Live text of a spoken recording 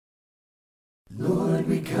Lord,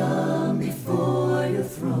 we come before your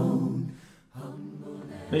throne.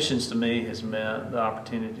 Missions to me has meant the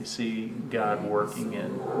opportunity to see God working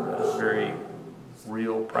in very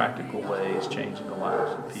real, practical ways, changing the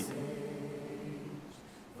lives of people.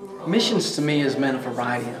 Missions to me has meant a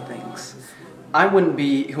variety of things. I wouldn't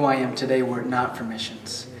be who I am today were it not for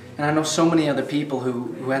missions. And I know so many other people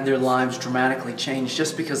who had their lives dramatically changed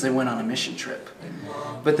just because they went on a mission trip.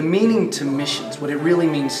 But the meaning to missions, what it really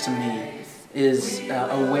means to me, is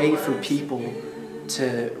a way for people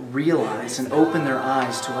to realize and open their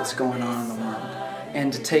eyes to what's going on in the world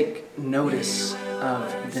and to take notice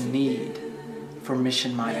of the need for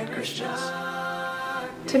mission-minded Christians.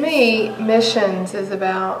 To me, missions is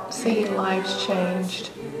about seeing lives changed.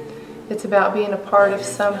 It's about being a part of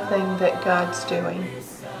something that God's doing,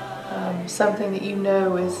 something that you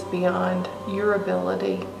know is beyond your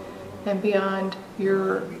ability and beyond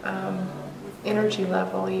your energy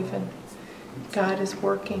level even. God is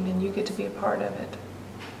working and you get to be a part of it.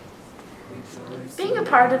 Being a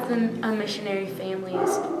part of a missionary family is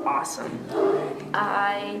awesome.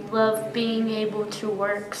 I love being able to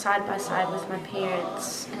work side by side with my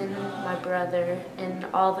parents and my brother and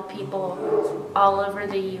all the people all over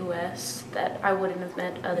the U.S. that I wouldn't have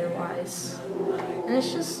met otherwise. And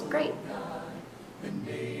it's just great. The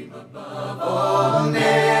name above all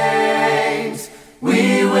names,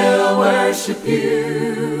 we will worship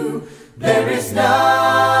you. There is none